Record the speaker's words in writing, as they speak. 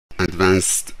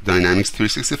Advanced Dynamics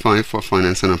 365 for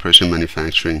Finance and Operation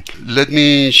Manufacturing. Let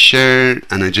me share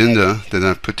an agenda that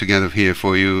I've put together here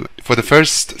for you. For the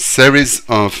first series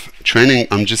of training,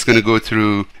 I'm just going to go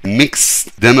through a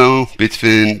mixed demo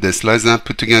between the slides that I've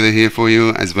put together here for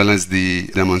you as well as the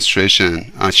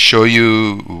demonstration. I'll show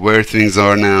you where things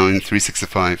are now in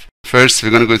 365. First, we're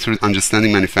going to go through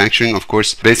understanding manufacturing. Of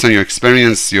course, based on your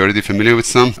experience, you're already familiar with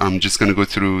some. I'm just going to go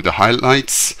through the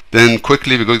highlights. Then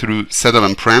quickly, we go through setup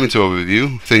and parameter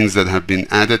overview, things that have been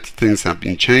added, things have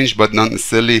been changed, but not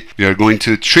necessarily. We are going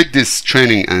to treat this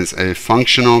training as a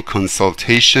functional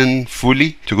consultation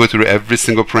fully to go through every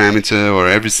single parameter or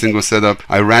every single setup.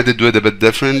 I rather do it a bit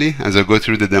differently as I go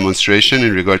through the demonstration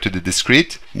in regard to the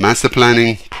discrete, master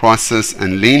planning, process,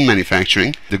 and lean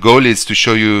manufacturing. The goal is to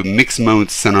show you mixed mode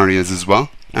scenarios as well.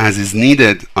 As is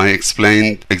needed, I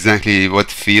explained exactly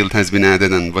what field has been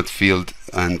added and what field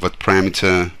and what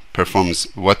parameter performs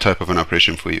what type of an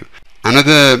operation for you.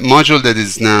 Another module that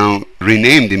is now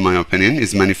renamed, in my opinion,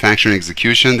 is manufacturing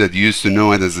execution, that used to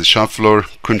know it as a shop floor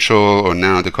control, or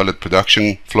now they call it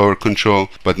production floor control.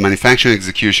 But manufacturing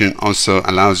execution also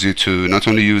allows you to not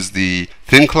only use the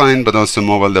thin client but also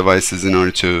mobile devices in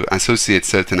order to associate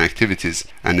certain activities,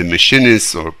 and the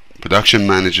machinist or production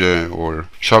manager or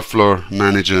shop floor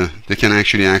manager, they can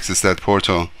actually access that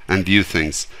portal and view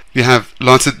things. We have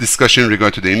lots of discussion in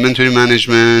regard to the inventory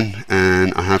management,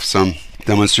 and I have some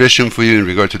demonstration for you in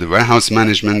regard to the warehouse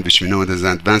management, which we know as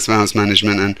advanced warehouse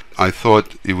management, and I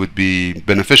thought it would be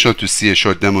beneficial to see a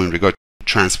short demo in regard to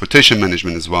transportation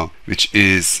management as well, which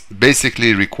is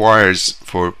basically requires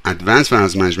for advanced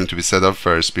warehouse management to be set up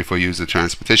first before you use the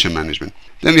transportation management.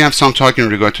 Then we have some talk in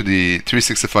regard to the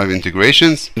 365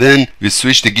 integrations. Then we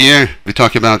switch the gear. We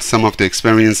talk about some of the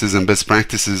experiences and best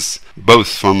practices, both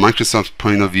from Microsoft's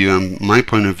point of view and my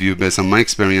point of view based on my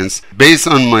experience. Based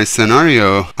on my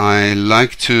scenario, I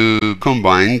like to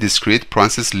combine discrete,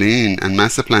 process, lean, and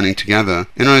master planning together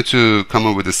in order to come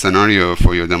up with a scenario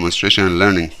for your demonstration and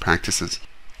learning practices.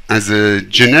 As a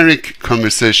generic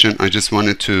conversation, I just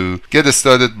wanted to get us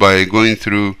started by going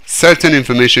through certain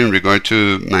information in regard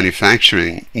to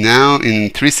manufacturing. Now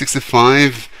in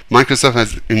 365, Microsoft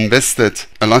has invested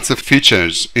a lot of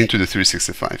features into the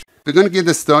 365. We're going to get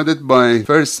us started by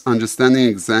first understanding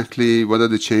exactly what are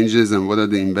the changes and what are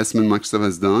the investment Microsoft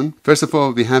has done. First of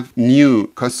all, we have new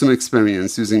customer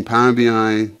experience using Power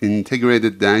BI,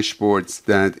 integrated dashboards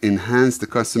that enhance the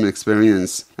customer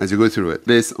experience as you go through it.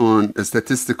 Based on the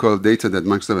statistical data that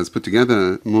Microsoft has put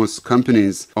together, most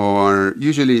companies are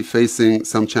usually facing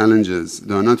some challenges.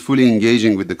 They are not fully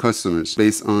engaging with the customers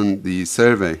based on the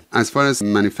survey. As far as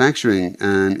manufacturing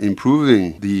and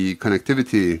improving the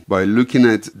connectivity by looking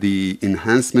at the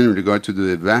enhancement in regard to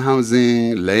the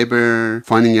warehousing, labor,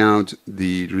 finding out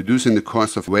the reducing the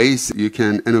cost of waste, you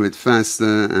can innovate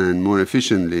faster and more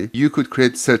efficiently. You could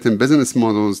create certain business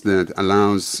models that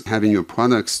allows having your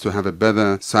products to have a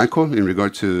better cycle in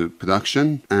regard to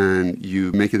production, and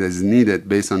you make it as needed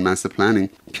based on master planning.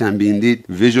 Can be indeed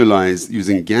visualized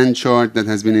using Gantt chart that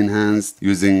has been enhanced,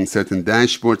 using certain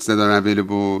dashboards that are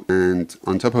available, and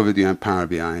on top of it you have Power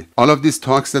BI. All of these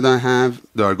talks that I have,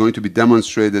 they are going to be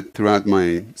demonstrated throughout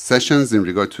my sessions in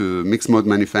regard to mixed mode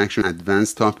manufacturing,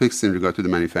 advanced topics in regard to the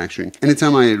manufacturing.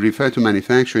 Anytime I refer to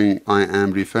manufacturing, I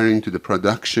am referring to the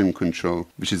production control,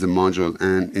 which is a module,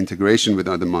 and integration with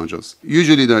other modules.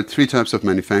 Usually there are three types of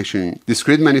manufacturing.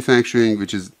 Discrete manufacturing,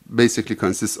 which is basically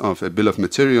consists of a bill of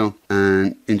material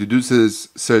and introduces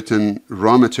certain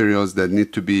raw materials that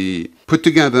need to be put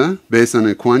together based on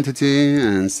a quantity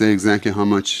and say exactly how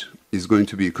much is going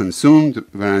to be consumed,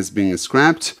 whereas being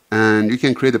scrapped, and you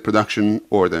can create a production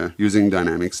order using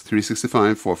Dynamics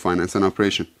 365 for finance and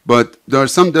operation. But there are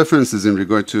some differences in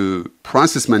regard to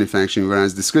process manufacturing,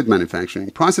 whereas discrete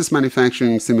manufacturing. Process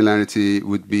manufacturing similarity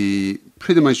would be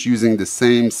pretty much using the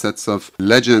same sets of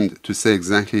legend to say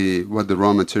exactly what the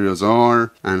raw materials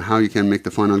are and how you can make the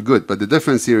final good. But the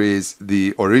difference here is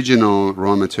the original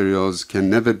raw materials can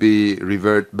never be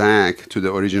revert back to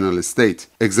the original state.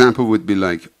 Example would be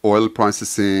like oil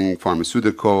processing,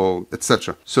 pharmaceutical,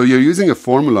 etc. So you're using a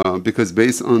formula because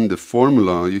based on the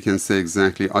formula you can say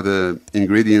exactly other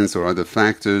ingredients or other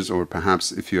factors, or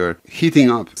perhaps if you're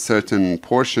heating up certain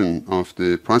portion of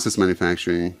the process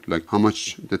manufacturing, like how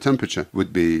much the temperature.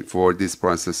 would be for this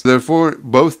process. Therefore,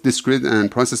 both discrete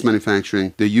and process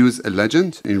manufacturing, they use a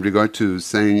legend in regard to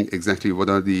saying exactly what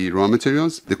are the raw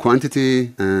materials, the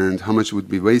quantity, and how much would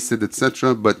be wasted,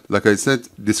 etc. But like I said,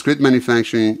 discrete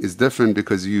manufacturing is different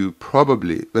because you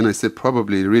probably, when I say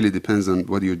probably, it really depends on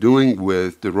what you're doing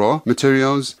with the raw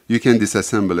materials. You can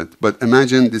disassemble it. But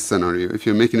imagine this scenario. If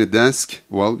you're making a desk,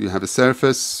 well, you have a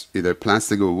surface, either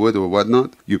plastic or wood or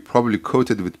whatnot. You probably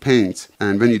coat it with paint.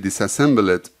 And when you disassemble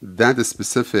it, that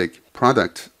specific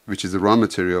product, which is a raw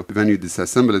material, when you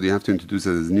disassemble it, you have to introduce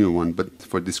it as a new one. But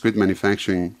for discrete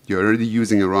manufacturing, you're already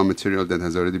using a raw material that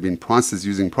has already been processed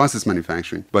using process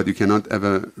manufacturing, but you cannot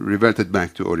ever revert it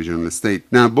back to original state.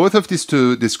 Now, both of these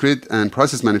two, discrete and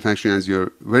process manufacturing, as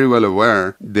you're very well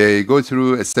aware, they go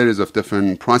through a series of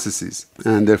different processes,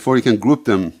 and therefore you can group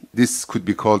them. This could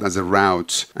be called as a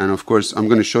route. And of course, I'm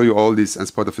going to show you all this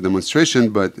as part of a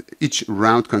demonstration, but each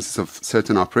route consists of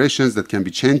certain operations that can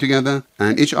be chained together,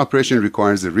 and each operation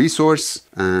requires a resource,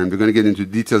 and we're going to get into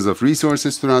details of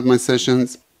resources throughout my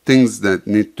sessions. Things that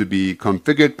need to be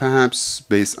configured perhaps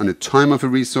based on the time of a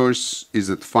resource. Is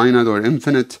it finite or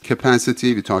infinite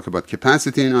capacity? We talk about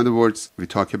capacity, in other words. We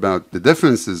talk about the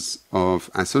differences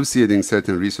of associating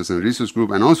certain resource and resource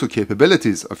group, and also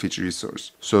capabilities of each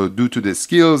resource. So due to the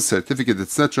skills, certificate,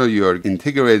 etc., you are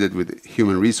integrated with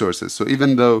human resources. So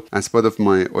even though as part of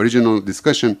my original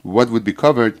discussion, what would be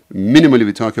covered, minimally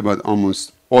we talk about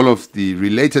almost all of the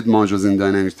related modules in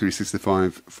Dynamics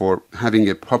 365 for having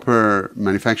a proper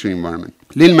manufacturing environment.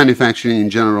 Lean manufacturing in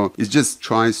general is just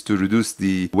tries to reduce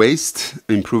the waste,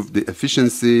 improve the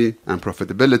efficiency and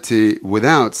profitability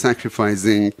without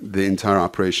sacrificing the entire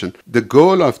operation. The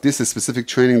goal of this specific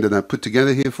training that I put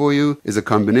together here for you is a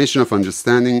combination of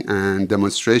understanding and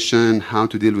demonstration how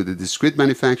to deal with the discrete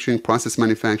manufacturing, process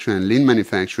manufacturing, and lean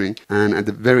manufacturing. And at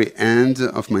the very end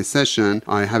of my session,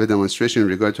 I have a demonstration in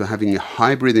regard to having a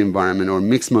hybrid environment or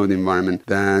mixed mode environment,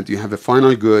 that you have a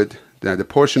final good, that a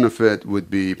portion of it would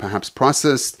be perhaps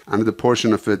processed, another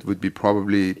portion of it would be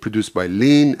probably produced by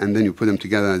lean, and then you put them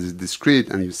together as discrete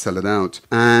and you sell it out.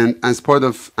 And as part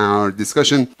of our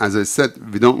discussion, as I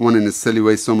said, we don't want to necessarily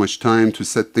waste so much time to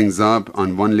set things up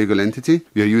on one legal entity.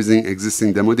 We are using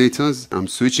existing demo data. I'm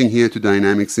switching here to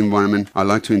Dynamics environment. I'd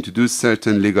like to introduce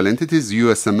certain legal entities.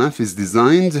 USMF is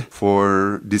designed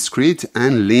for discrete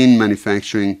and lean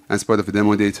manufacturing as part of the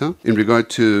demo data. In regard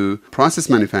to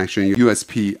process manufacturing,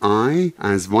 USPI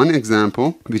as one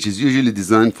example, which is usually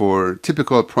designed for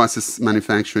typical process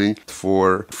manufacturing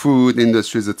for food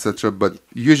industries, etc. But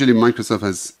usually Microsoft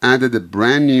has added a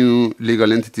brand new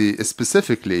legal entity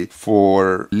specifically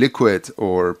for liquid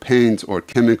or paint or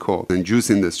chemical and juice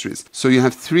industries. So you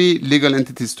have three legal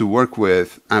entities to work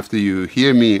with after you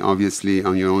hear me, obviously,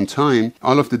 on your own time.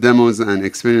 All of the demos and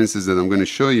experiences that I'm going to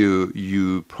show you,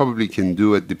 you probably can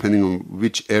do it depending on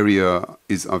which area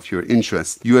is of your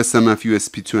interest. USMF,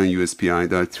 USP2, and USPI,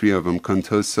 there are three of them.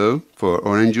 Contoso for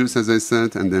orange juice, as I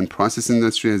said, and then process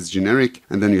industry as generic,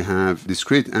 and then you have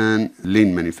discrete and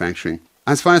lean manufacturing.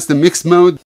 As far as the mixed mode,